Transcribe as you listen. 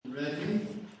Reggie,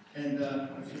 and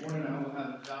this morning I will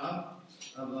have the job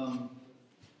of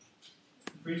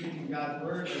preaching from God's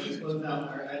Word as we close out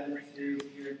our Advent series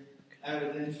here at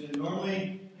Redemption.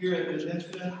 Normally, here at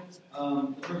Redemption,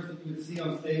 the person you would see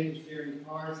on stage is Jeremy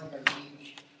Carr. He's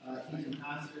our teaching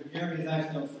pastor. Jeremy is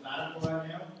actually on sabbatical right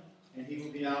now, and he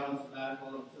will be out on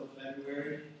sabbatical until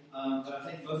February. But I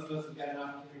think most of us have got an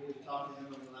opportunity to talk to him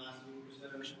over the last week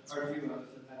or so, or a few of us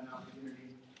have had an opportunity.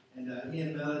 And he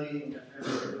and Melody and their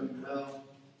family are doing well,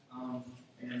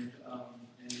 and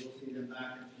we'll see them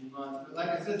back in a few months. But like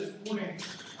I said this morning,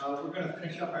 we're going to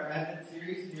finish up our Advent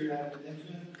series here at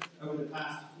Redemption. Over the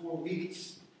past 4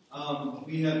 weeks,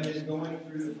 we have been going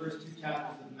through the first 2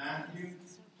 chapters of Matthew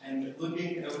and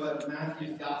looking at what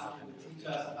Matthew's gospel would teach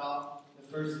us about the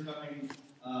first coming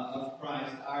of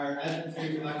Christ. Our Advent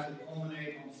series will actually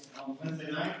culminate on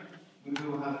Wednesday night, when we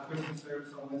will have a Christmas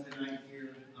service on Wednesday night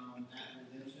here at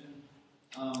Redemption.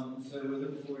 So we're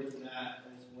looking forward to that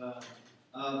as well.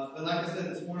 But like I said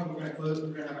this morning, we're going to close. We're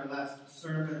going to have our last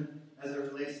sermon as it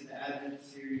relates to the Advent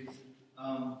series.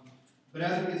 But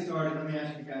as we get started, let me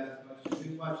ask you guys a question.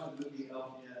 Who's watched the movie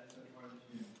Elf yet so far this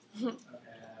year?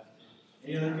 Okay, I have to.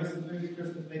 Any other Christmas movies?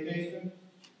 Christmas Vacation?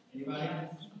 Anybody?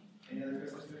 Any other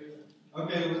Christmas movies?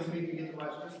 Okay, well, this week we get to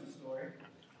watch Christmas Story,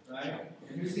 right?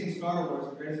 And who's seen Star Wars,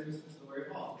 the greatest Christmas story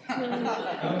of all? Okay.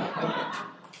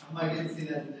 I might get to see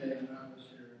that today, I'm not sure.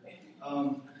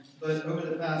 But over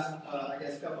the past,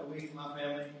 couple of weeks, my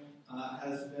family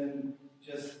has been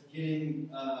just getting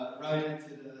right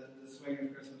into the swing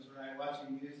of Christmas, right?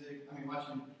 Watching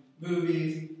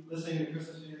movies, listening to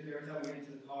Christmas music. Every time we get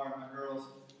into the car, my girls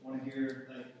want to hear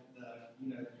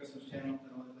the Christmas channel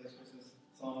that only plays Christmas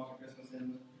songs and Christmas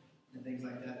hymns and things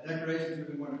like that. Decorations, we've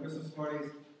been going to Christmas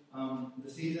parties. The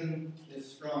season is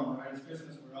strong, right? It's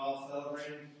Christmas, we're all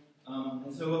celebrating.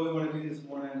 And so what we want to do this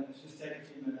morning is just take a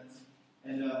few minutes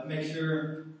and make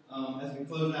sure, as we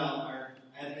close out our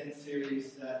Advent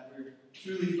series, that we're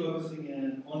truly focusing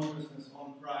in on Christmas,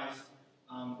 on Christ,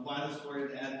 why the story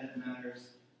of the Advent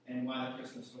matters, and why the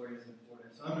Christmas story is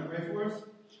important. So I'm going to pray for us,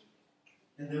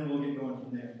 and then we'll get going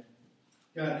from there.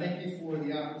 God, thank you for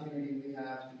the opportunity we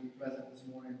have to be present this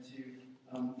morning to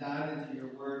dive into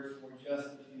your word for just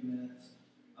a few minutes.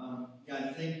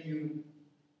 God, thank you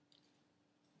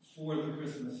for the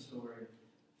Christmas story.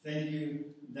 Thank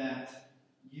you that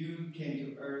you came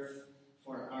to earth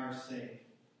for our sake.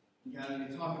 God, as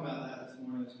we talk about that this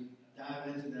morning, as we dive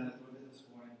into that a little bit this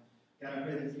morning, God, I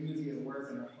pray that you would be at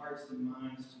work in our hearts and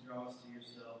minds to draw us to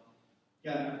yourself.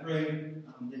 God, I pray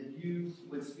that you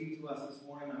would speak to us this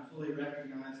morning. I fully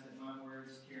recognize that my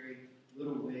words carry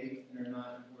little weight and are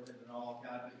not important at all,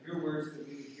 God, but your words that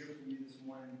we would hear from you this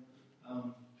morning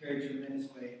carry tremendous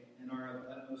weight and are of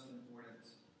utmost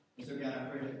importance. And so, God, I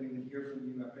pray that we would hear from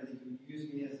you. I pray that you would use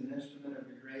me as an instrument of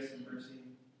your grace and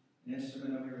mercy, an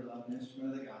instrument of your love, an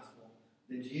instrument of the gospel,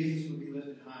 that Jesus would be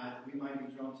lifted high, that we might be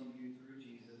drawn to you through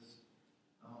Jesus.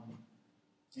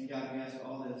 And God, we ask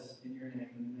all this in your name,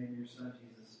 in the name of your Son,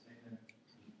 Jesus. Amen.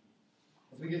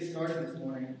 As we get started this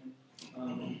morning,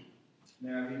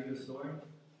 may I read you a story?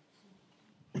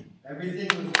 Everything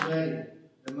was ready.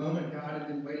 The moment God had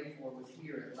been waiting for was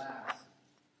here at last.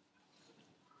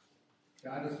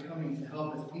 God was coming to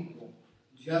help his people,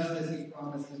 just as he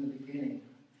promised in the beginning.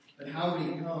 But how would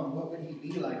he come? What would he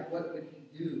be like? What would he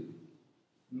do?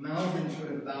 Mountains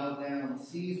would have bowed down.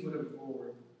 Seas would have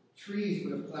roared. Trees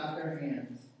would have clapped their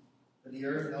hands. But the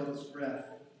earth held its breath.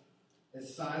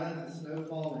 As silent as snow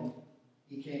falling,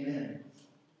 he came in.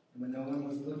 And when no one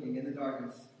was looking in the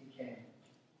darkness, he came.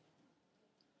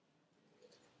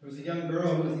 There was a young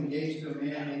girl who was engaged to a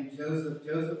man named Joseph.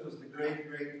 Joseph was the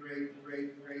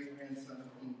great-great-great-great-grandson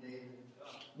of King David.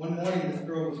 One morning, this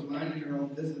girl was minding her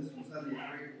own business when suddenly a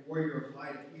great warrior of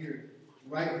light appeared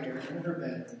right there in her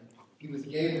bedroom. He was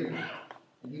Gabriel,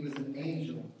 and he was an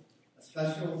angel, a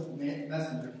special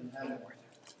messenger from heaven.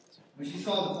 When she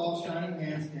saw the tall, shining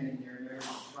man standing there, Mary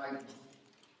was frightened.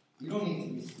 You don't need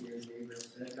to be scared, Gabriel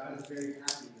said. God is very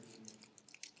happy with you.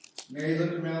 Mary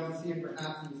looked around to see if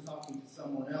perhaps he was talking to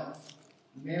someone else.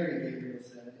 Mary, Gabriel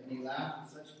said, and he laughed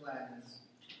with such gladness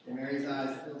that Mary's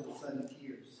eyes filled with sudden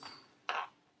tears.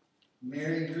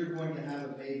 Mary, you're going to have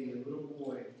a baby, a little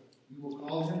boy. You will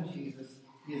call him Jesus.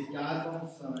 He is God's own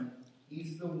son.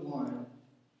 He's the one.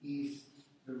 He's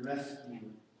the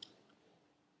rescuer.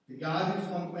 The God who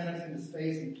flung planets into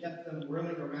space and kept them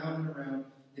whirling around and around.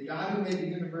 The God who made the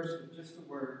universe with just a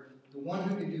word. The one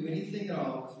who could do anything at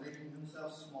all was making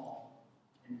himself small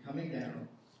and coming down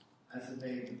as a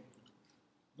baby.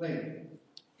 Wait,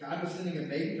 God was sending a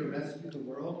baby to rescue the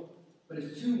world? But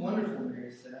it's too wonderful,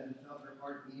 Mary said, and felt her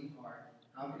heart beating hard.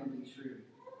 How can it be true?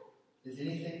 Is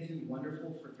anything too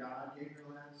wonderful for God?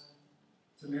 Gabriel asked.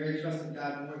 So Mary trusted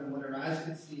God more than what her eyes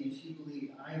could see, and she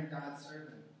believed, I am God's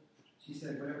servant. She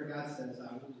said, whatever God says,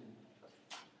 I will do.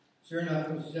 Sure enough,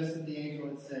 it was just as the angel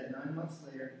had said. 9 months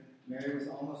later, Mary was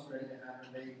almost ready to have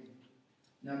her baby.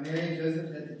 Now Mary and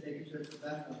Joseph had to take a trip to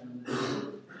Bethlehem,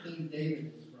 where King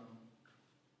David was from.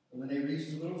 But when they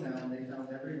reached the little town, they found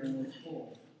every room was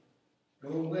full. Go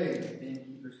away, the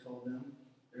innkeepers told them.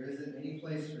 There isn't any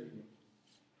place for you.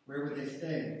 Where would they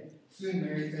stay? Soon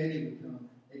Mary's baby would come.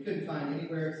 They couldn't find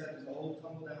anywhere except an old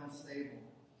tumble-down stable.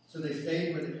 So they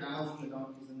stayed where the cows and the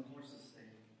donkeys and the horses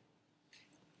stayed.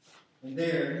 And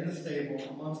there, in the stable,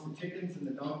 amongst the chickens and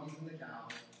the donkeys and the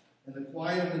cows, in the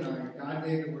quiet of the night, God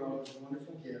gave the world his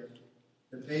wonderful gift.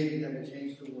 The baby that would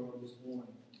change the world was born,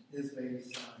 his baby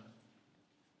son.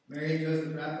 Mary and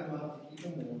Joseph wrapped him up to keep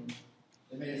him warm.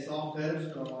 They made a soft bed of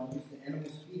straw and used the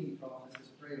animal's feeding trough as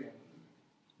his cradle.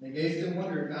 And they gazed in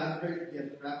wonder at God's great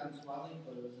gift, wrapped in swaddling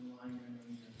clothes and lying in a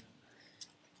manger.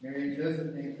 Mary and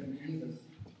Joseph named him Jesus,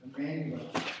 Emmanuel,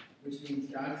 which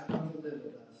means God has come to live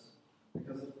with us,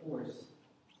 because of course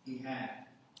he had.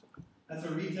 That's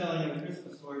a retelling of a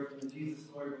Christmas story from the Jesus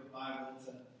Storybook Bible. It's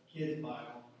a kid's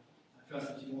Bible. I trust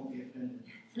that you won't be offended.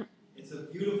 It's a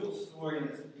beautiful story, and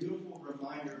it's a beautiful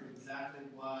reminder of exactly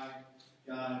why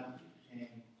God came.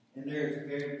 And there it's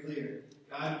very clear.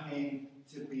 God came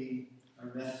to be a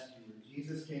rescuer.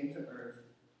 Jesus came to earth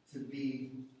to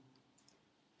be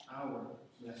our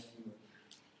rescuer.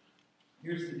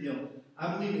 Here's the deal.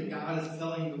 I believe that God is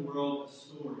telling the world a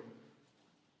story.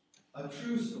 A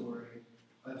true story.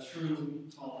 A true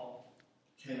tall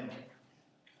tale.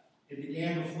 It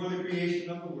began before the creation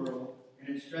of the world,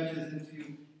 and it stretches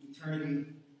into eternity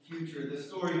future. The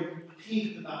story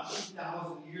peaked about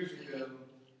 2,000 years ago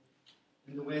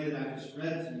in the way that I just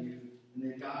read to you,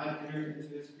 and that God entered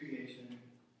into his creation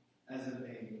as a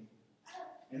baby.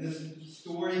 And this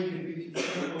story can reach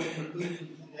its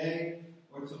conclusion today,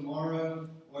 or tomorrow,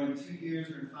 or in 2 years,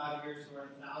 or in 5 years,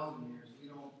 or in 1,000 years. We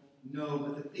don't know.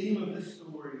 But the theme of this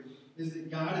story is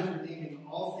that God is redeeming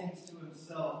all things to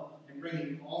himself and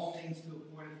bringing all things to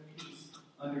a point of peace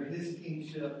under his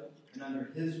kingship and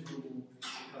under his rule,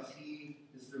 because he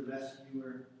is the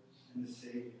rescuer and the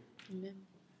Savior. Amen.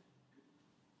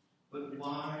 But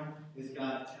why is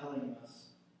God telling us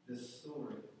this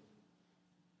story?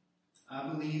 I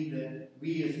believe that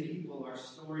we as people are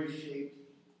story-shaped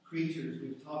creatures.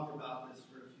 We've talked about this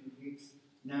for a few weeks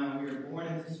now. We are born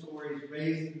into stories,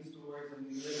 raised in stories, and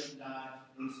we live and die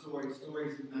in stories.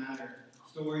 Stories matter.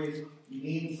 Stories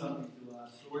mean something to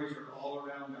us. Stories are all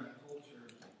around our culture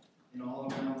and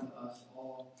all around us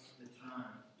all the time.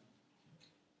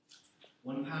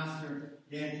 One pastor,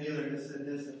 Dan Taylor, has said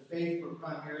this: if faith were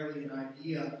primarily an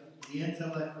idea, the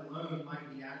intellect alone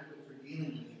might be adequate for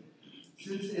dealing with it.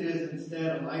 Since it is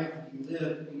instead a life to be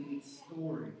lived, we need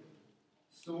story.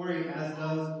 Story, as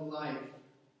does life,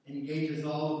 engages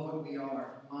all of what we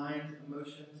are: mind,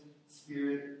 emotions,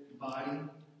 spirit, body.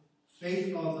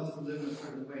 Faith calls us to live in a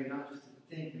certain way, not just to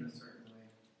think in a certain way.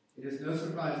 It is no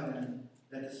surprise then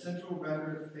that the central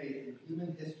record of faith in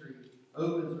human history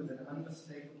opens with an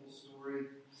unmistakable story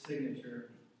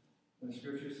signature when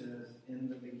Scripture says, in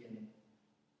the beginning.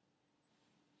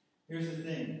 Here's the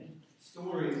thing.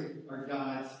 Stories are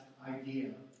God's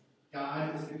idea.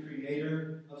 God is the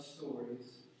creator of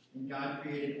stories, and God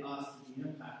created us to be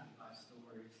impacted by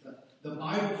stories. The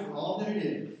Bible, for all that it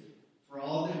is, for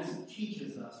all that it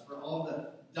teaches us, for all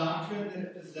the doctrine that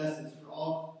it possesses, for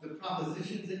all the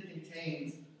propositions it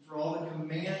contains, for all the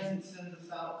commands it sends us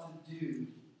out to do,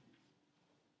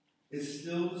 is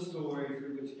still the story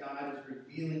through which God is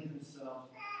revealing himself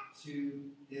to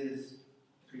his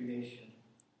creation.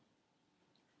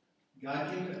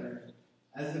 God came to earth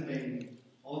as a baby,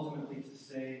 ultimately to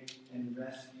save and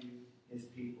rescue his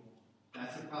people.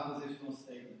 That's a propositional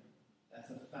statement. That's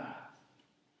a fact.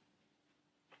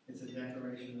 It's a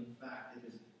declaration of fact.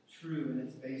 It is true, and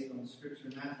it's based on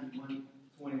Scripture. Matthew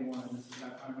 1:21. This is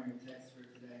our primary text for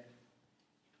today,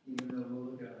 even though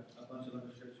we'll look at a bunch of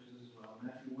other scriptures as well.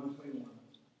 Matthew 1:21.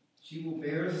 She will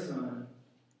bear a son,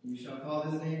 and you shall call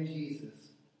his name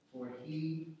Jesus, for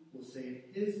he will save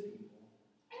his people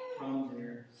from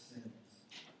their sins.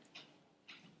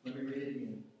 Let me read it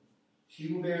again.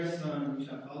 She will bear a son, and you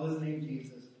shall call his name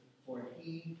Jesus, for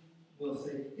he will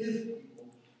save his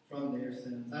people from their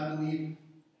sins. I believe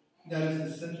that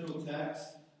is the central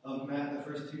text of the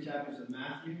first 2 chapters of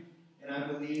Matthew, and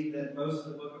I believe that most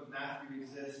of the book of Matthew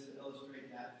exists to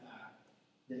illustrate that fact,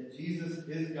 that Jesus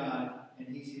is God, and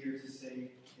he's here to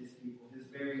save his people, his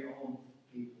very own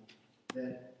people,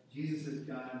 that Jesus is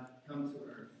God come to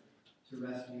earth to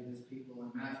rescue his people.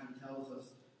 And Matthew tells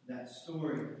us that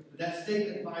story. But that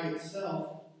statement by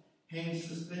itself hangs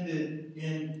suspended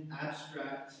in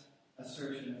abstract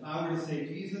assertion. If I were to say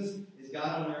Jesus is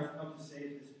God on earth come to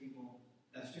save his people,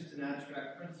 that's just an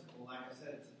abstract principle. Like I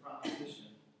said, it's a proposition.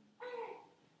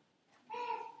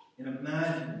 And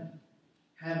imagine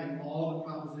having all the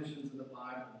propositions of the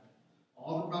Bible,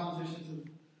 all the propositions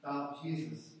about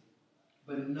Jesus,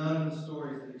 but none of the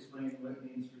stories that explain what it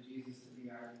means for Jesus to be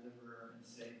our deliverer and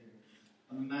Savior.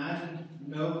 Imagine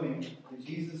knowing that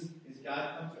Jesus is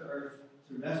God come to earth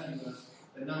to rescue us,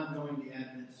 but not knowing the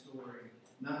Advent story,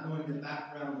 not knowing the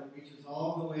background that reaches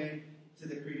all the way to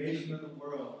the creation of the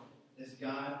world, as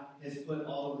God has put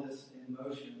all of this in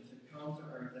motion to come to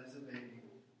earth as a baby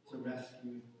to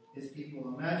rescue his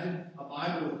people. Imagine a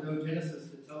Bible with no Genesis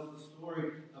that tells the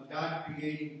story of God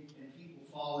creating and people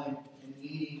falling and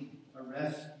needing a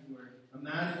rescuer.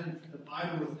 Imagine the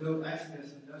Bible with no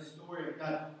Exodus and no story of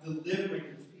God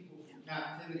delivering his people from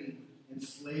captivity and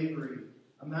slavery.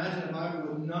 Imagine a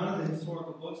Bible with none of the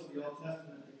historical books of the Old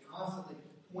Testament that constantly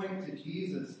point to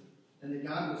Jesus and that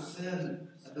God will send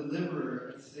a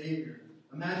deliverer, a Savior.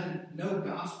 Imagine no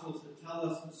Gospels that tell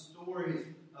us the stories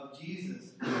of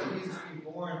Jesus being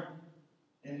born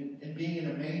and being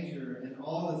in a manger and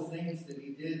all the things that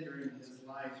he did during his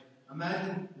life.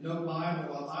 Imagine no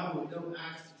Bible, a Bible with no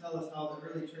Acts to tell us how the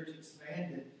early church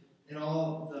expanded in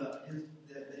all the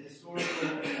historical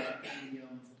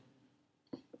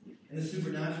and the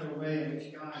supernatural way in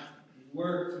which God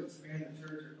worked to expand the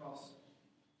church across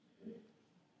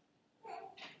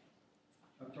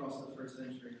the first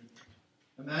century.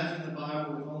 Imagine the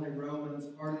Bible with only Romans,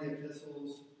 part of the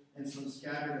epistles, and some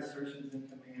scattered assertions and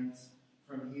commands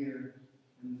from here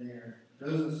and there.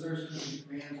 Those assertions and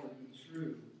commands would be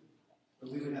true,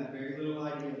 but we would have very little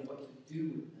idea of what to do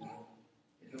with them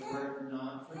if it were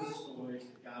not for the stories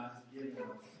that God has given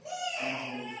us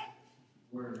in his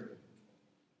Word.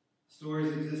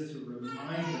 Stories exist to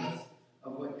remind us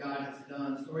of what God has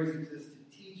done. Stories exist to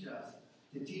teach us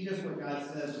what God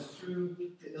says is true,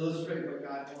 to illustrate what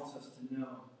God wants us to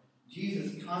know.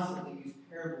 Jesus constantly used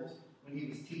parables when he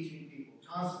was teaching people,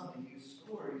 constantly used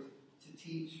stories to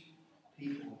teach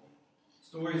people.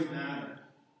 Stories matter,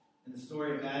 and the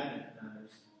story of Advent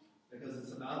matters because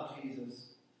it's about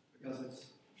Jesus, because it's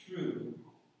true,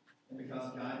 and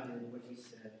because God did what he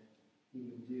said he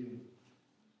would do.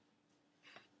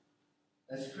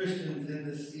 As Christians in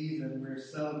this season, we're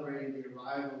celebrating the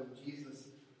arrival of Jesus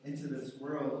into this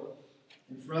world.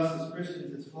 And for us as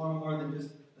Christians, it's far more than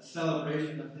just a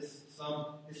celebration of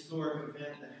some historic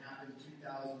event that happened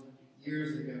 2,000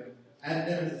 years ago.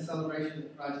 Advent is a celebration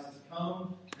that Christ has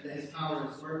come and that his power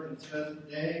is working in the present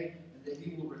day and that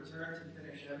he will return to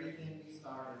finish everything he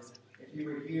started. If you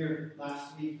were here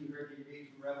last week, you heard me read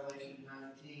from Revelation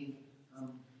 19,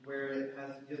 where it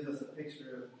gives us a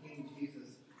picture of King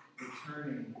Jesus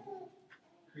returning,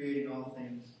 creating all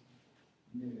things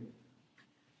new.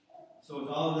 So with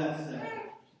all of that said,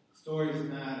 stories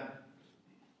matter.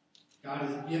 God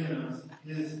has given us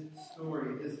his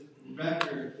story, his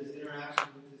record, his interaction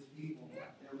with his people,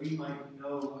 that we might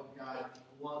know what God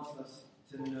wants us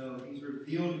to know. He's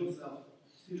revealed himself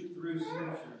through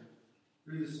Scripture,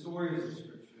 through the stories of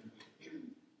Scripture,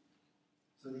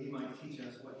 so that he might teach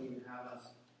us what he would have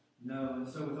us know. And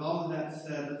so with all of that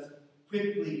said, let's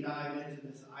quickly dive into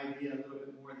this idea a little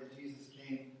bit more that Jesus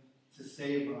came to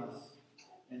save us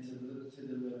and to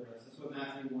deliver us. That's what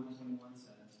Matthew 1:21 says.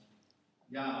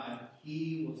 God,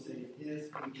 he will save his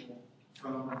people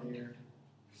from their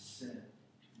sin.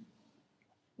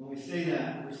 When we say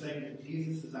that, we're saying that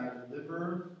Jesus is our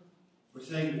deliverer. We're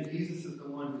saying that Jesus is the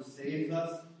one who saves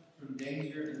us from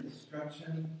danger and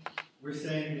destruction. We're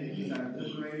saying that he's our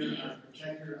liberator, our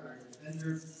protector, our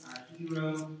defender, our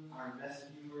hero, our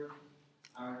rescuer,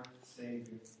 our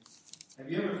Savior.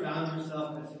 Have you ever found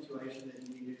yourself in a situation that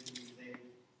you needed to be saved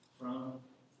from?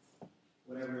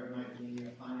 Whatever it might be,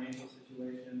 a financial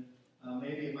situation.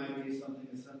 Maybe it might be something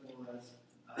as simple as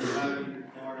driving your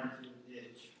car into a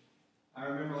ditch. I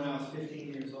remember when I was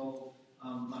 15 years old,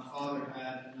 my father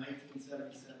had a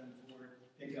 1977 Ford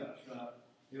pickup truck.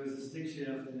 It was a stick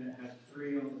shift and it had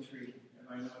 3 on the tree.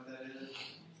 Everybody know what that is?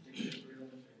 Stick shift, 3 on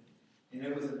the tree. And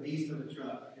it was a beast of a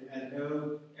truck. It had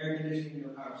no air conditioning, no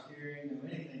power steering, no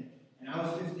anything. And I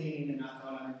was 15 and I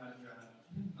thought I knew how to drive.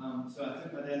 So I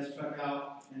took my dad's truck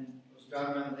out and was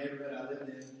driving around the neighborhood I lived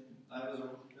in. It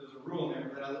was a rural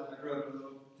neighborhood. I grew up in a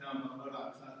little town called Modoc,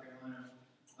 South Carolina.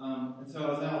 And so I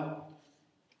was out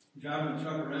driving the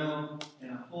truck around, and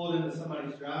I pulled into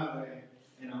somebody's driveway,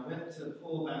 and I went to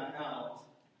pull back out,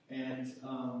 and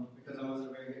because I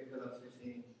wasn't very good, because I was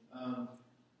 15.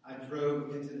 I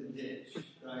drove into the ditch,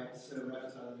 right? So right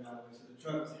beside the driveway. So the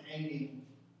truck was hanging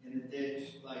in the ditch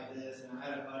like this, and I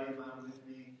had a buddy of mine with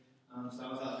me. So I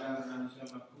was out driving around to show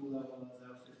my cool level. I was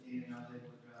 15, and I was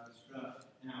able to drive this truck,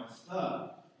 and I was stuck.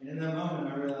 And in that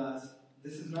moment, I realized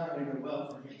this is not going to go well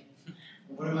for me.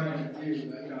 What am I going to do? I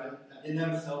didn't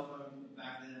have a cell phone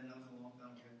back then. That was a long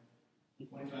time ago,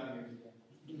 25 years ago.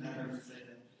 That hurts to say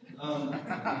that. I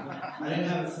didn't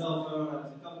have a cell phone. I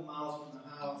was a couple miles from the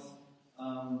house.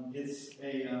 It's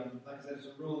like I said, it's a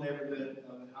rural neighborhood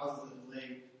with houses at the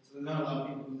lake. So there's not a lot of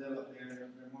people who live up there.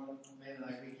 They're more mainly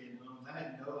like weekend homes. I had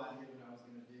no idea what I was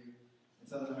going to do. And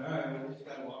so I was like, all right, well, we just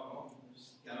got to walk home. We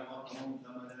just got to walk home and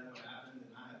tell my dad what happened.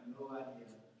 And I had no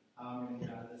idea how I'm going to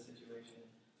get out of this situation.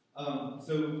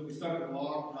 So we start to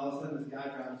walk, and all of a sudden this guy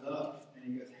drives up, and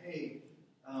he goes, hey,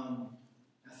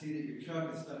 I see that your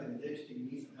truck is stuck in the ditch. Do you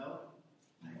need some help?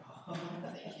 I'm like, oh,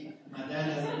 thank you. My dad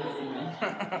doesn't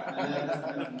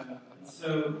know. And so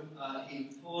he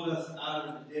pulled us out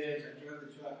of the ditch. I drove the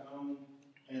truck home,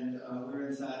 and we were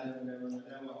inside and whatever. My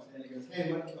dad walks in and he goes, hey,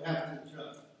 what happened to the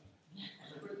truck? I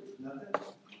was like, nothing.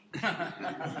 I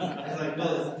was like,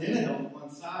 well, it's dented on one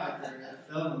side where it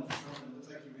fell into something. It looks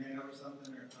like he ran over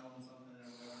something or fell on something or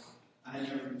whatever. I had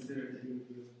never considered that he would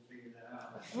be able to figure that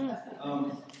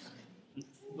out.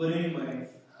 But anyway,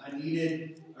 I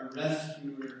needed a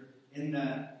rescuer in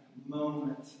that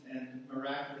moment, and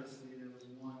miraculously there was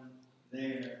one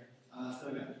there. I still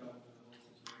got in trouble for the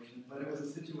whole situation, but it was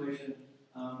a situation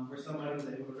where somebody was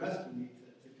able to rescue me,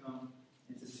 to come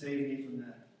and to save me from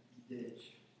that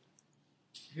ditch.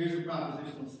 Here's a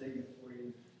propositional statement for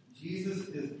you. Jesus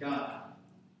is God.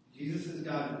 Jesus is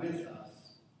God with us.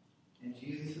 And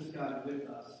Jesus is God with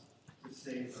us to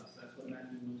save us. That's what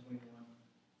Matthew 1:21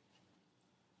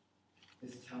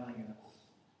 is telling us.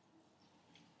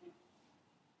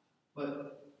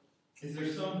 But is there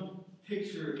some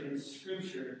picture in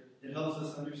Scripture that helps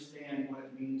us understand what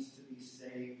it means to be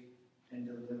saved and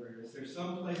delivered? Is there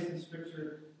some place in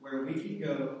Scripture where we can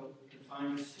go to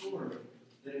find a story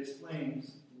that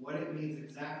explains what it means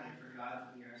exactly for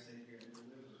God to be our Savior and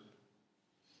deliverer?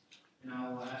 And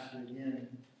I will ask you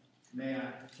again, may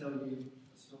I tell you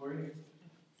a story?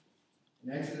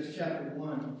 In Exodus chapter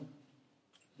 1,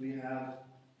 we have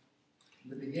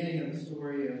the beginning of the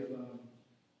story of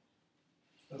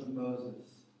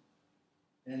Moses.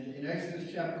 And in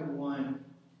Exodus chapter 1,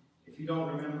 if you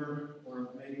don't remember,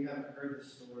 or maybe you haven't heard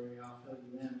this story, I'll fill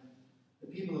you in. The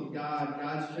people of God,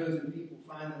 God's chosen people,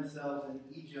 find themselves in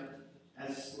Egypt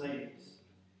as slaves.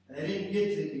 And they didn't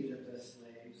get to Egypt as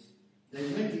slaves. They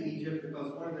went to Egypt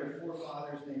because one of their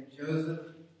forefathers named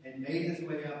Joseph had made his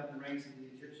way up in the ranks of the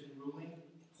Egyptian ruling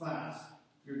class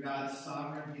through God's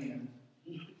sovereign hand.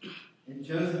 And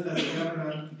Joseph, as a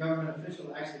government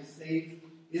official, actually saved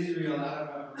Israel out of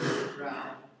a horrific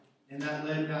drought. And that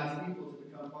led God's people to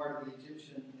become part of the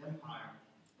Egyptian empire.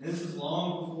 And this is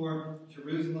long before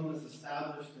Jerusalem was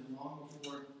established and long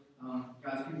before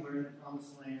God's people were in the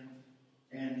promised land.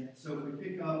 And so if we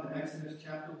pick up in Exodus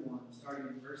chapter 1, starting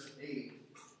in verse 8,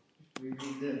 we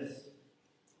read this.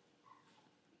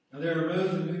 Now there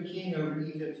arose a new king over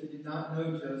Egypt who did not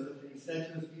know Joseph, and he said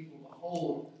to his people,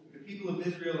 behold, the people of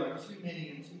Israel are too many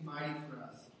and too mighty for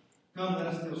us. Come, let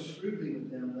us deal shrewdly with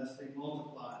them, lest they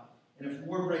multiply. And if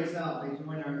war breaks out, they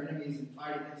join our enemies and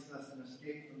fight against us and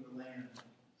escape from the land.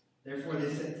 Therefore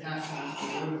they set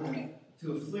taskmasters over them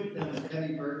to afflict them with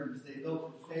heavy burdens. They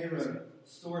built for Pharaoh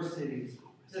store cities,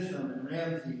 Pithom and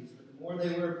Ramses. But the more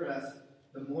they were oppressed,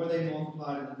 the more they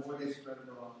multiplied and the more they spread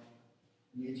abroad.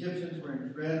 And the Egyptians were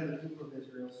in dread of the people of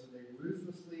Israel, so they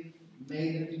ruthlessly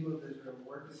made the people of Israel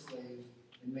work as slaves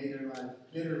and made their lives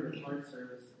bitter with hard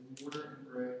service in mortar and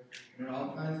brick and in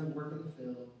all kinds of work in the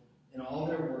field. In all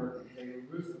their work, they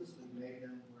ruthlessly made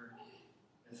them work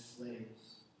as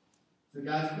slaves. So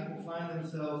God's people find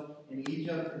themselves in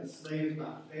Egypt enslaved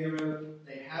by Pharaoh.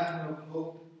 They have no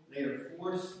hope. They are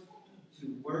forced to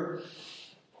work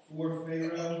for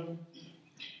Pharaoh,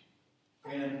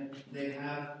 and they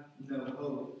have no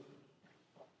hope.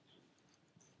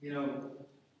 You know,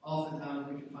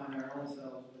 oftentimes we can find our own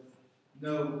selves with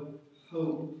no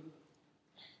hope.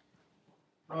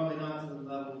 Probably not to the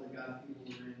level that God's people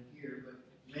were in here,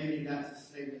 but maybe that's a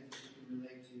statement that we can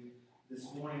relate to this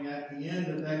morning. At the end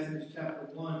of Exodus chapter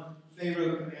 1,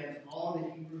 Pharaoh commands all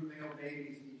the Hebrew male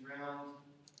babies be drowned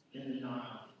in the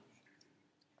Nile.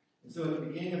 And so at the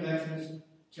beginning of Exodus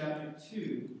chapter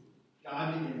 2,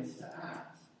 God begins to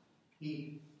act.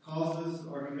 He causes,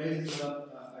 or he raises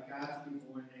up a God's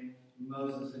people named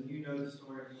Moses. And you know the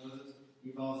story of Moses.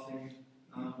 You've all seen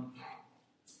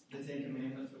the Ten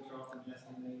Commandments, which are often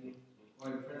estimated, or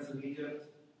the Prince of Egypt.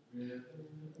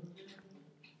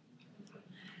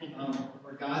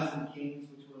 or Gods and Kings,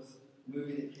 which was a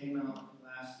movie that came out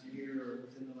last year or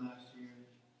within the last year.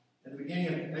 At the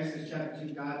beginning of Exodus chapter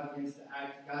 2, God begins to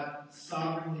act. God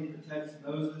sovereignly protects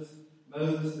Moses.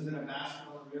 Moses is in a basket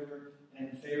on the river,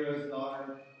 and Pharaoh's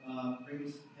daughter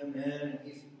brings him in, and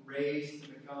he's raised to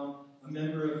become a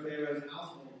member of Pharaoh's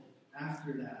household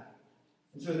after that.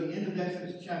 And so at the end of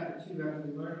Exodus chapter 2, after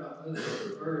we learn about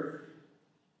Moses' birth,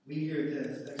 we hear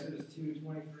this, Exodus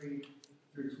 2:23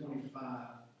 through 25.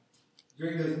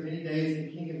 During those many days,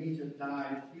 the king of Egypt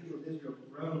died. The people of Israel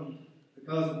groaned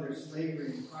because of their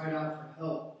slavery and cried out for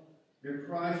help. Their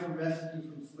cry for rescue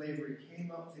from slavery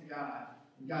came up to God,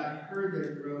 and God heard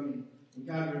their groaning. And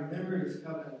God remembered his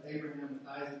covenant with Abraham, with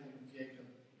Isaac, and with Jacob.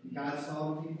 And God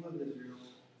saw the people of Israel,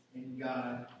 and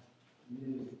God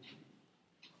knew.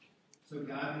 So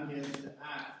God begins to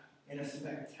act in a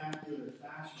spectacular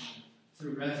fashion to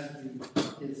rescue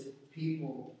his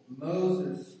people.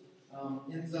 Moses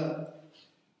ends up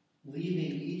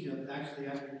leaving Egypt, actually,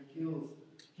 after he kills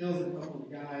a couple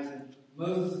of guys. And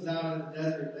Moses is out in the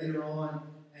desert later on,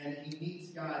 and he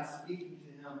meets God speaking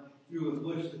to him through a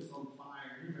bush that's on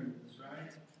fire. You remember this, right?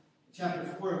 In chapter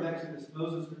 4 of Exodus,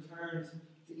 Moses returns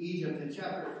to Egypt. In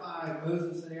chapter 5,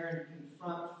 Moses and Aaron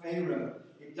confront Pharaoh.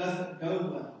 It doesn't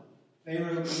go well.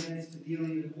 Pharaoh begins to deal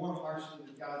even more harshly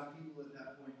with God's people at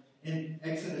that point. In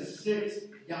Exodus 6,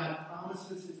 God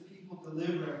promises his people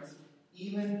deliverance,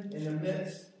 even in the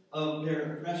midst of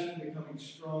their oppression becoming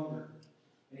stronger.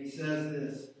 And he says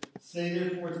this, "Say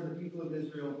therefore to the people of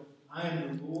Israel, I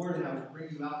am the Lord, and I will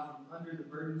bring you out from under the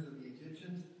burdens of the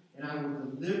Egyptians, and I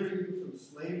will deliver you from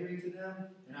slavery to them,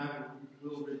 and I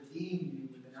will redeem you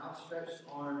with an outstretched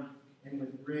arm and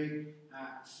with great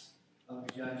acts of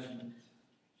judgment."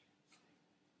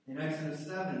 In Exodus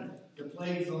 7, the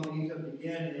plagues on Egypt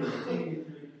begin, and they continue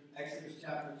through Exodus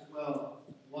chapter 12.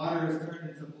 Water is turned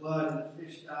into blood, and the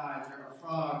fish die. There are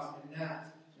frogs and gnats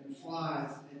and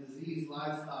flies and diseased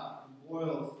livestock and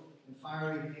boils and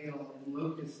fiery hail and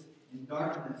locusts and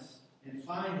darkness. And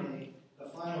finally, the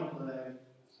final plague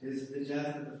is the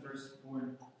death of the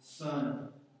firstborn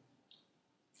son.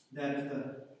 That if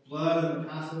the blood of the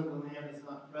Passover lamb is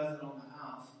not present on the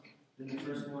house, then the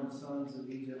firstborn sons of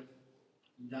Egypt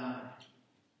die.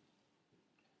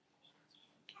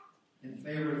 And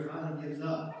Pharaoh finally gives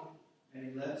up, and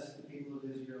he lets the people of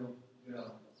Israel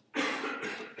go.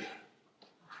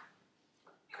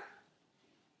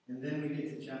 And then we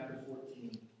get to chapter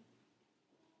 14.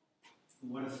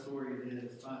 What a story it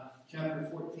is. By chapter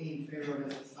 14, Pharaoh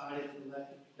has decided to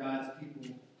let God's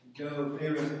people go.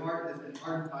 Pharaoh's heart has been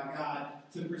hardened by God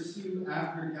to pursue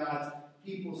after God's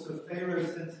people. So Pharaoh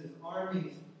sends his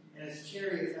armies and his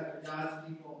chariots after God's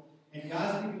people. And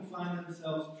God's people find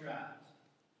themselves trapped.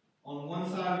 On one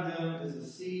side of them is the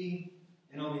sea,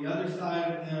 and on the other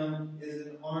side of them is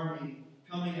an army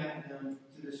coming at them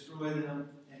to destroy them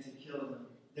and to kill them.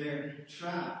 They're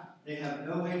trapped. They have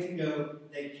no way to go.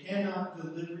 They cannot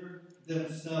deliver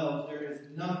themselves. There is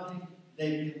nothing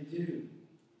they can do.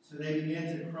 So they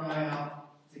begin to cry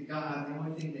out to God. The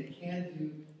only thing they can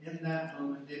do in that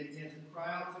moment, they begin to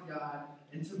cry out to God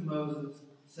and to Moses,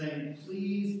 saying,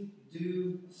 "Please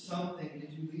do something.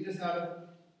 Did you lead us out of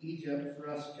Egypt for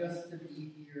us just to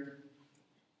be here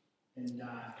and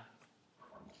die?"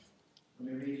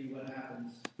 Let me read you what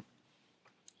happens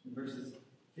in verses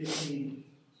 15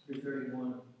 through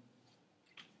 31.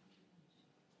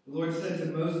 The Lord said to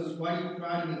Moses, "Why do you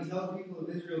cry to me? Tell the people of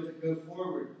Israel to go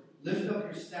forward. Lift up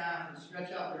your staff and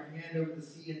stretch out your hand over the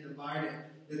sea and divide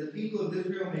it, that the people of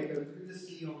Israel may go through the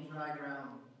sea on dry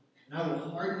ground. And I will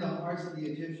harden the hearts of the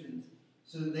Egyptians,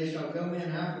 so that they shall go in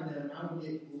after them, and I will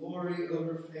get glory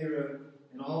over Pharaoh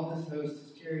and all his hosts,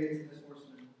 his chariots, and his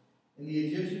horsemen. And the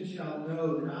Egyptians shall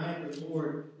know that I am the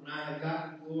Lord, when I have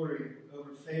gotten glory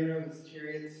over Pharaoh, his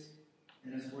chariots,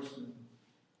 and his horsemen."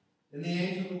 Then the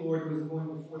angel of the Lord who was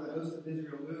going before the host of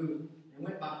Israel moved and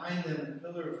went behind them, and a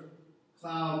pillar of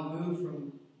cloud moved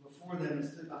from before them and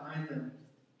stood behind them,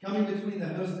 coming between the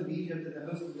host of Egypt and the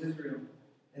host of Israel.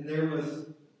 And there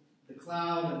was the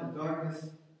cloud and the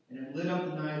darkness, and it lit up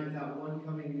the night without one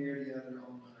coming near the other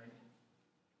all night.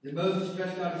 Then Moses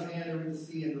stretched out his hand over the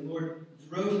sea, and the Lord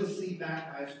drove the sea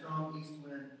back by a strong east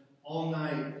wind all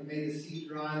night, and made the sea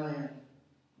dry land.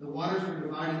 The waters were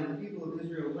divided, and the people of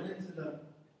Israel went into the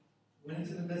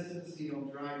midst of the sea on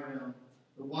dry ground,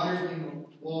 the waters being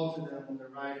a wall to them on their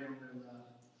right and on their left.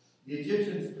 The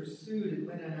Egyptians pursued and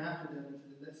went in after them into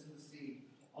the midst of the sea,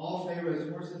 all Pharaoh's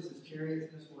horses, his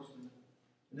chariots, and his horsemen.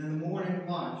 And in the morning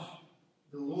watch,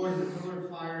 the Lord, in a pillar of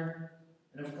fire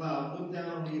and of cloud, looked down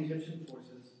on the Egyptian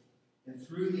forces and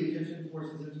threw the Egyptian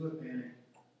forces into a panic,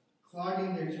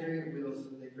 clogging their chariot wheels so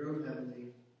that they drove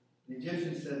heavily The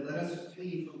Egyptians said, "Let us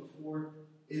flee from before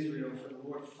Israel, for the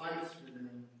Lord fights for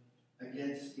them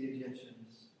against the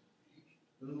Egyptians."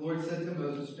 Then the Lord said to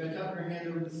Moses, "Stretch out your hand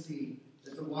over the sea,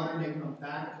 that the water may come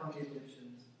back upon the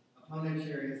Egyptians, upon their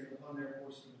chariots, and upon their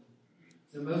horsemen."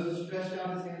 So Moses stretched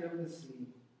out his hand over the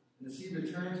sea, and the sea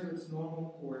returned to its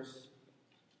normal course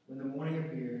when the morning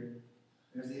appeared.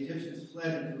 And as the Egyptians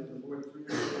fled into it, the Lord threw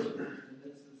their horsemen into the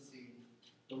midst of the sea.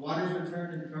 The waters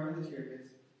returned and covered the chariots,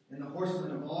 and the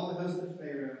horsemen of all the host of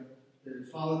Pharaoh that had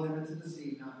followed them into the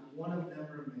sea, not one of them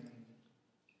remained.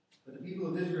 But the people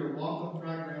of Israel walked on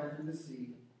dry ground through the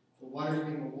sea, the waters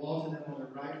being a wall to them on their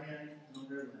right hand and on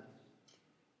their left.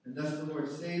 And thus the Lord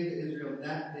saved Israel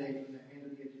that day from the hand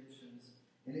of the Egyptians.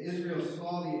 And Israel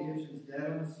saw the Egyptians dead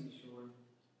on the seashore.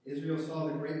 Israel saw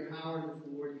the great power that the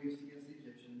Lord used against the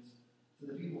Egyptians. So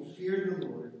the people feared the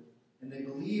Lord, and they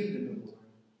believed in the Lord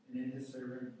and in his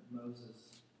servant Moses.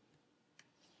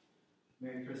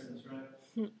 Merry Christmas, right?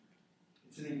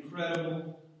 It's an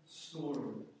incredible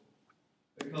story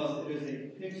because it is a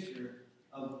picture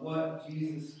of what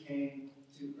Jesus came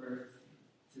to earth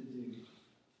to do.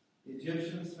 The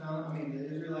Egyptians the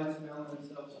Israelites found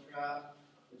themselves trapped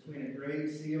between a great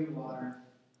sea of water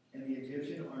and the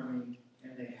Egyptian army,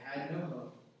 and they had no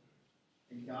hope.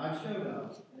 And God showed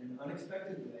up in an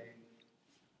unexpected way,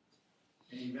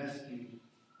 and he rescued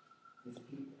his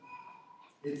people.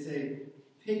 It's a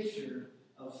picture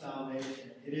of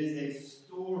salvation. It is a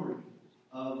story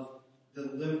of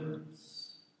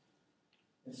deliverance.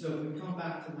 And so if we come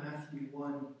back to Matthew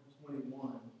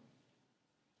 1:21,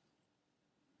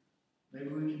 maybe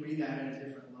we can read that in a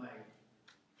different light.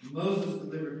 Moses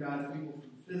delivered God's people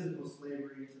from physical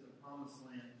slavery to the promised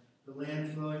land, the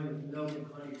land flowing with milk and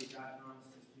honey that God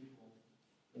promised his people.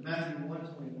 But Matthew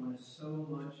 1:21 is so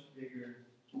much bigger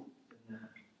than that.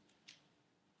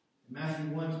 In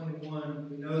Matthew 1:21,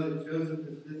 we know that Joseph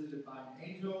is visited by an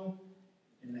angel,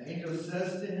 and the angel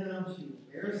says to him, "She will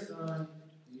bear a son,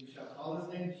 and you shall call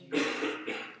his name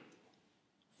Jesus,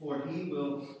 for he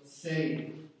will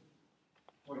save,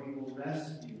 for he will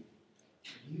rescue,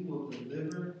 and he will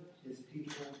deliver his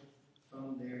people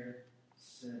from their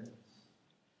sins."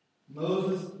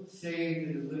 Moses saved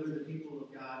and delivered the people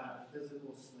of God out of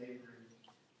physical slavery.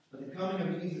 But the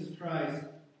coming of Jesus Christ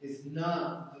is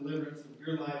not the deliverance of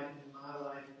your life and my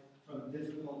life from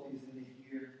difficulties in the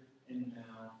here and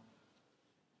now.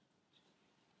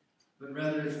 But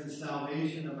rather it's the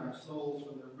salvation of our souls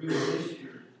from the root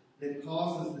issue that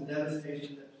causes the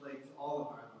devastation that plagues all of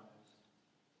our lives.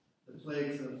 The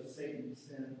plagues of Satan,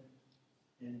 sin,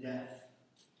 and death,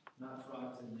 not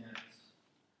frogs and gnats.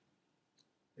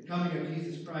 The coming of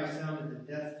Jesus Christ sounded the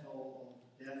death toll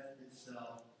of death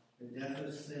itself, the death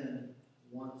of sin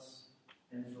once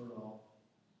and for all.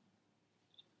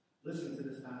 Listen to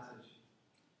this passage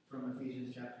from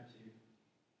Ephesians chapter 2.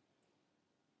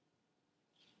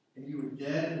 "And you were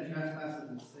dead in trespasses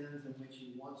and sins in which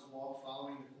you once walked,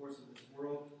 following the course of this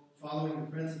world, following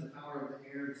the prince of the power of the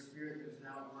air, the spirit that is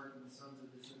now at work in the sons of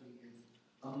disobedience,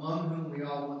 among whom we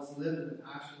all once lived in the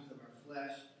passions of our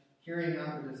flesh, carrying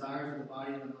out the desires of the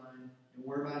body and the mind, and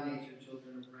were by nature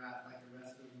children of wrath like the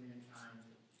rest of mankind.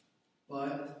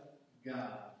 But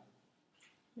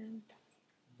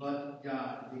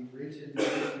God, being rich in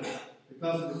mercy,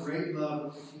 because of the great love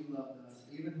with which he loved us,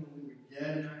 even when we were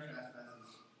dead in our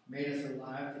trespasses, made us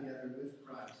alive together with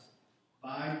Christ.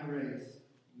 By grace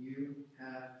you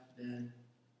have been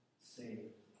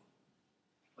saved."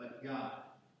 But God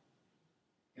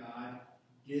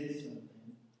did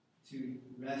something to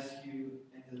rescue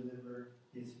and deliver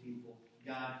his people.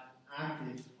 God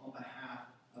acted on behalf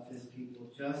of his people,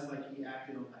 just like he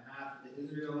acted on behalf of the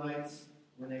Israelites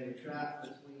when they were trapped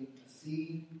between a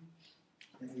sea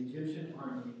and the Egyptian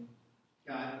army.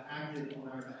 God acted on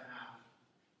our behalf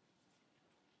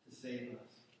to save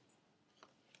us.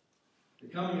 The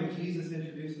coming of Jesus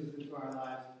introduces into our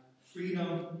lives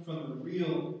freedom from the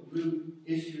real root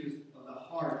issues of the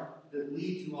heart that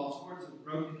lead to all sorts of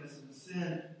brokenness and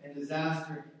sin and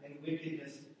disaster and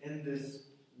wickedness in this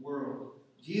world.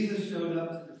 Jesus showed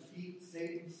up to defeat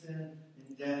Satan, sin,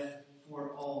 and death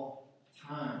for all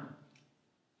time.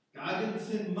 God didn't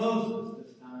send Moses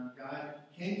this time. God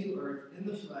came to earth in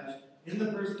the flesh, in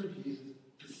the person of Jesus,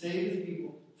 to save his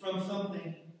people from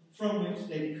something from which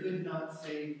they could not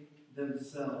save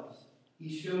themselves. He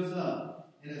shows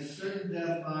up, and a certain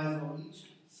death lies on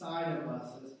each side of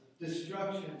us as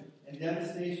destruction and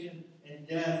devastation and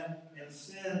death and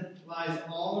sin lies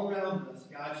all around us.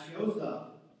 God shows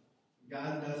up.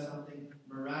 God does something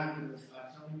miraculous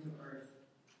by coming to earth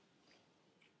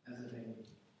as a baby.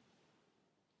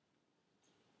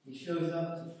 He shows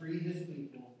up to free his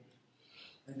people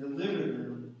and deliver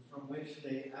them from which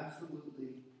they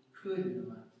absolutely could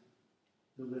not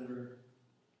deliver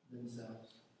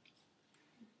themselves.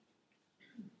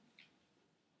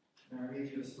 And I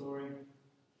read you a story.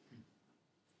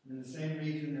 In the same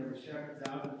region, there were shepherds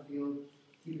out in the field,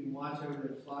 keeping watch over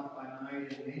their flock by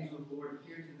night, and an angel of the Lord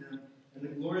appeared to them, and the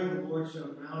glory of the Lord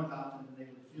shone round about them, and they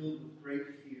were filled with great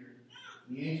fear.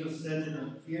 And the angel said to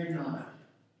them, "Fear not,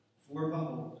 for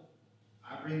behold,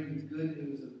 I bring you good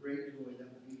news of great joy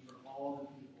that will be for all the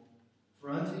people.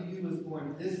 For unto you was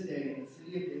born this day in the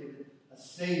city of David a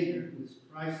Savior, who is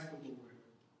Christ the Lord.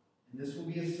 And this will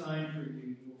be a sign for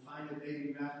you. You will find a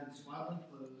baby wrapped in swaddling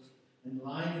clothes and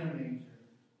lying in a manger."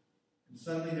 And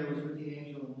suddenly there was with the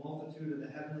angel a multitude of the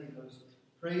heavenly host,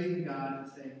 praising God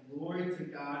and saying, "Glory to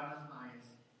God in the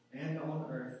highest, and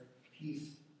on earth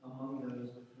peace among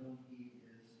those with whom he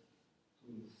is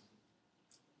pleased."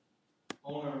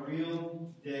 On a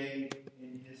real day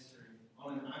in history,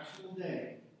 on an actual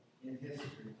day in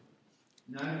history,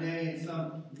 not a day in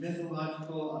some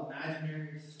mythological,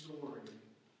 imaginary story,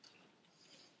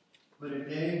 but a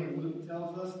day when Luke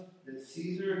tells us that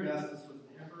Caesar Augustus was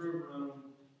the emperor of Rome,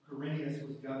 Quirinius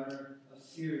was governor of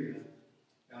Syria.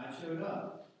 God showed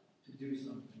up to do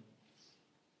something.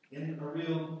 In a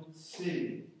real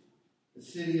city, the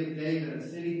city of David, a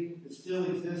city that still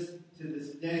exists to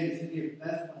this day, the city of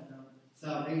Bethlehem,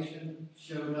 salvation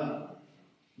showed up.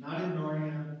 Not in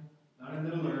Narnia, not in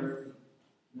Middle Earth,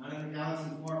 not in a galaxy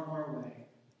far, far away,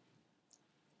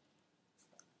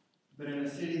 but in a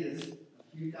city that's a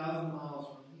few thousand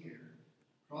miles from here,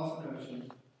 across an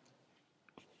ocean.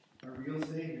 A real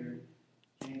Savior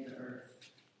came to earth.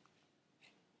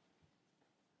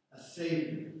 A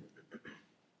Savior.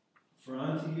 For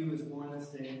unto you is born this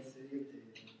day in the city of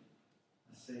David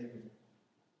a Savior.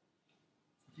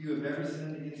 If you have ever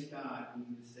sinned against God, you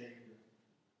need a Savior.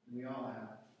 And we all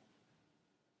have.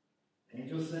 The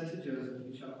angel said to Joseph,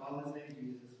 "You shall call his name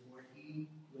Jesus, for he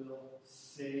will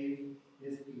save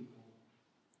his people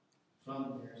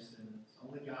from their sins."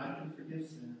 Only God can forgive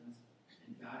sins,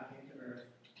 and God came to earth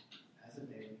as a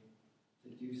baby to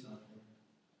do something,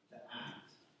 to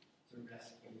act, to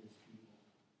rescue his people.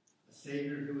 A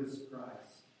Savior who is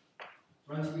Christ.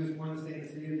 For unto you is born this day in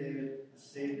the city of David a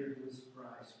Savior who is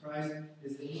Christ. Christ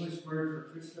is the English word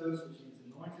for Christos, which means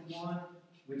anointed one,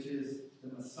 which is the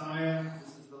Messiah.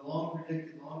 This is the long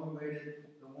predicted, long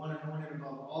awaited, the one anointed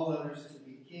above all others to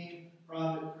be king,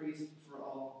 prophet, priest for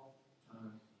all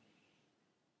time.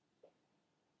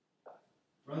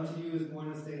 For unto you is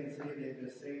born this day in the city of David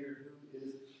a Savior who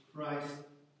is Christ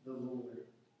the Lord,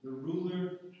 the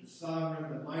ruler, the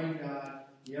sovereign, the mighty God,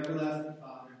 the everlasting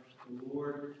Father, the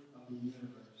Lord of the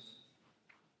universe.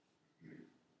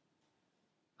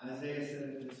 Isaiah said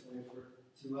it this way, "For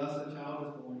to us a child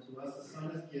is born, to us a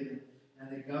son is given,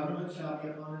 and the government shall be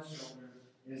upon his shoulder,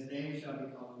 and his name shall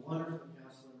be called the Wonderful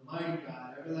Counselor, Mighty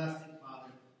God, Everlasting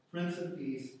Father, Prince of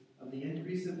Peace. Of the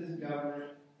increase of his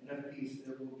government and of peace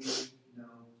there will be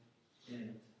no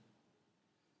end."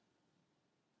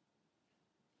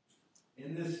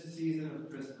 In this season of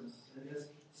Christmas, in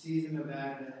this season of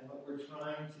Advent, what we're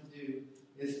trying to do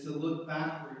is to look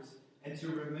backwards and to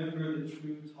remember the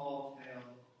true tall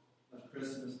tale of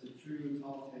Christmas, the true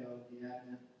tall tale of the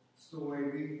Advent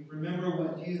story. We remember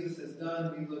what Jesus has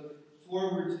done. We look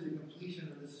forward to the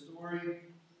completion of the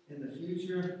story in the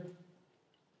future.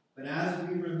 But as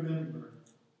we remember,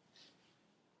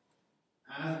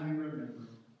 I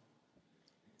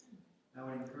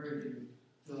would encourage you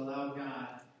to allow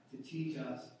God to teach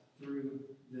us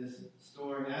through this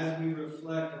story. As we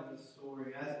reflect on the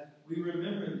story, as we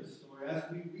remember the story,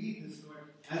 as we read the story,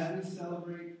 as we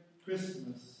celebrate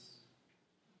Christmas,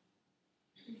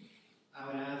 I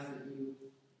would ask that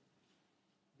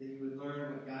you would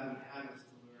learn what God would have us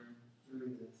to learn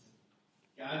through this.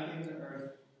 God came to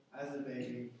earth as a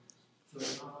baby to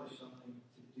accomplish something,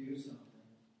 to do something,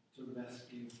 to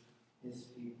rescue his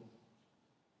people.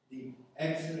 The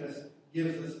Exodus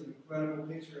gives us an incredible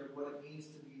picture of what it means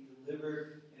to be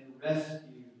delivered and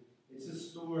rescued. It's a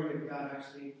story of God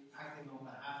actually acting on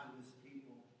behalf of his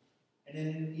people. And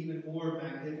in an even more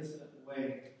magnificent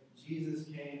way, Jesus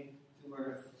came to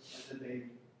earth as a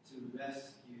baby to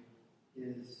rescue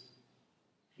his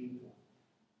people.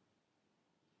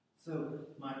 So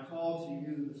my call to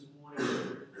you this morning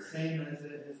is the same as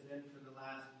it has been for the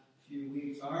last few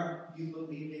weeks. Are you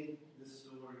believing this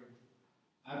story?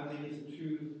 I believe it's a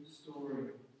true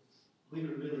story. I believe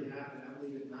it really happened. I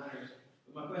believe it matters.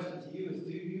 But my question to you is,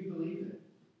 do you believe it?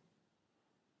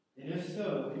 And if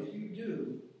so, if you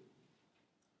do,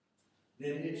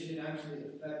 then it should actually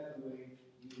affect the way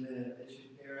you live. It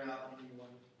should bear out in your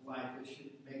life. It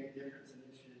should make a difference, and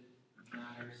it should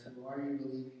matters. So are you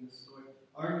believing the story?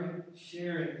 Are you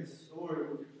sharing the story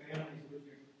with your families, with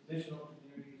your missional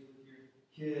communities, with your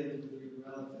kids, with your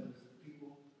relatives, the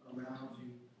people around you?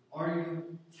 Are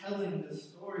you telling the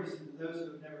story so that those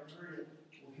who have never heard it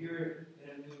will hear it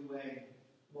in a new way?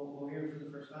 We'll hear it for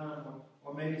the first time,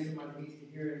 or maybe somebody needs to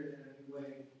hear it in a new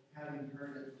way, having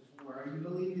heard it before. Are you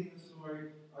believing the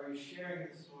story? Are you sharing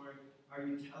the story? Are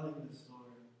you telling the story?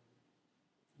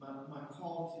 My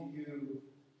call to you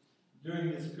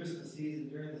during this Christmas season,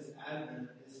 during this Advent,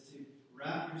 is to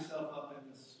wrap yourself up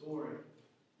in the story,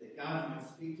 that God might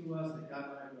speak to us, that God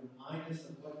might remind us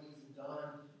of what He's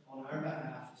done on our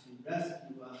behalf to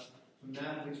rescue us from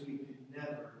that which we could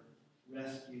never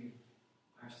rescue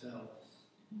ourselves.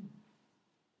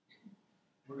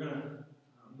 We're going to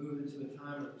move into a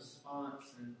time of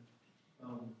response, and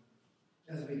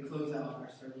as we close out our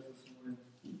service this morning,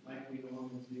 like we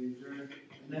normally do, during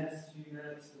the next few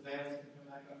minutes, the band's going to come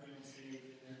back up on the stage,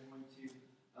 and they're going to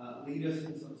lead us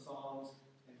in some songs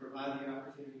and provide the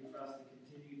opportunity for us to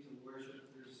continue to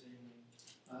worship through singing.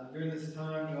 During this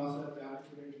time, you also have the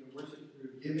opportunity to worship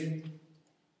through giving.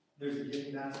 There's a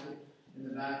giving basket in the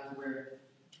back where,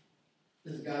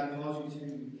 as God calls you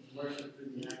to worship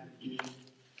through the act of giving.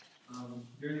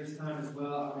 During this time as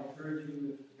well, I encourage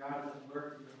you, if God is at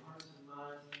work in your hearts and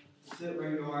minds, to sit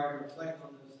where you are and reflect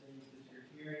on those things that you're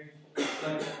hearing,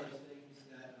 reflect on those things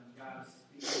that God is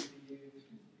speaking to you.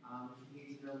 If you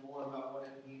need to know more about what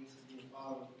it means to be a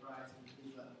follower of Christ, then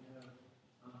please let me know,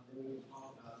 and we can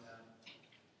talk about that.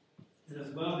 And as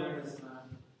well during this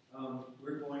time,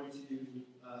 we're going to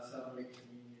celebrate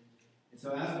communion. And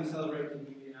so as we celebrate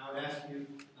communion, I would ask you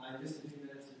in just a few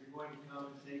minutes, if you're going to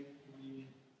come and take communion,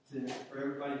 for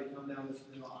everybody to come down this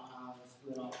middle aisle and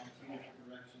split off in two different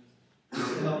directions,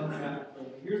 just to help the traffic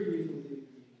flow. Here's the reason we do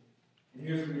communion. And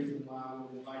here's the reason why I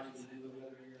would invite you to do it,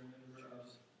 whether you're a member of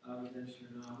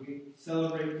Redemption or not. We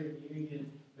celebrate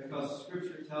communion because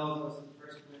Scripture tells us in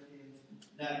 1 Corinthians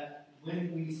that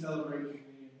when we celebrate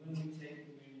communion, when we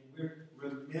take communion, we're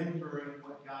remembering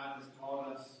what God has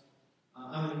called us.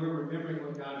 We're remembering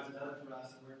what God has done for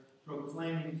us, and we're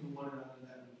proclaiming to one another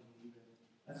that we believe it.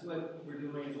 That's what we're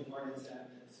doing as a part of this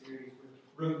Advent series.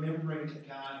 We're remembering that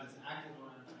God has acted on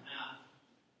our behalf.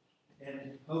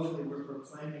 And hopefully we're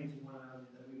proclaiming to one another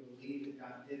that we believe that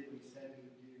God did what He said He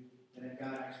would do, and that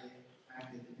God actually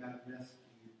acted, that God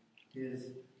rescued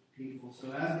His people.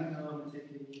 So as we come and take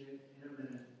communion in a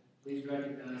minute, please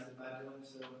recognize that by doing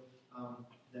so,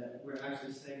 that we're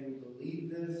actually saying we believe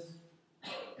this,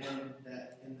 and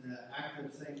that in the act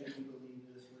of saying that we believe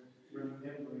this, we're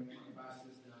remembering what Christ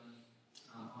has done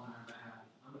on our behalf.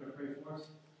 I'm going to pray for us,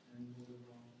 and we'll move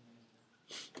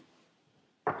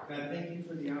on. God, thank you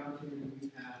for the opportunity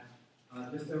we've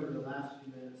had just over the last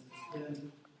few minutes to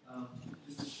spend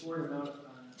just a short amount of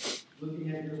time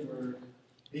looking at your word,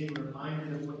 being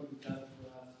reminded of what you've done for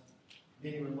us,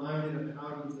 being reminded of how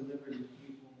you delivered your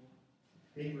people,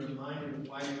 being reminded of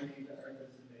why you came to earth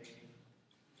as a baby.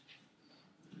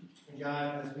 And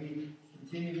God, as we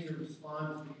continue to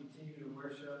respond, as we continue to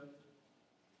worship,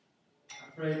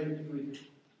 I pray that you would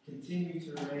continue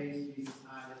to raise Jesus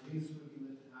high, that Jesus would be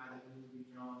lifted high, that we would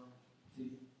be drawn to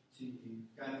you.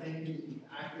 God, thank you that you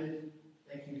acted.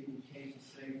 Thank you that you came to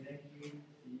save. Thank you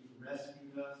that you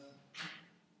rescued us.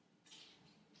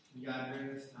 And God,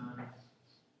 during this time,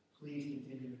 please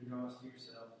continue to draw us to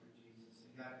yourself through Jesus.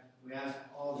 And God, we ask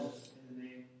all this in the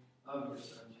name of your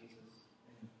Son.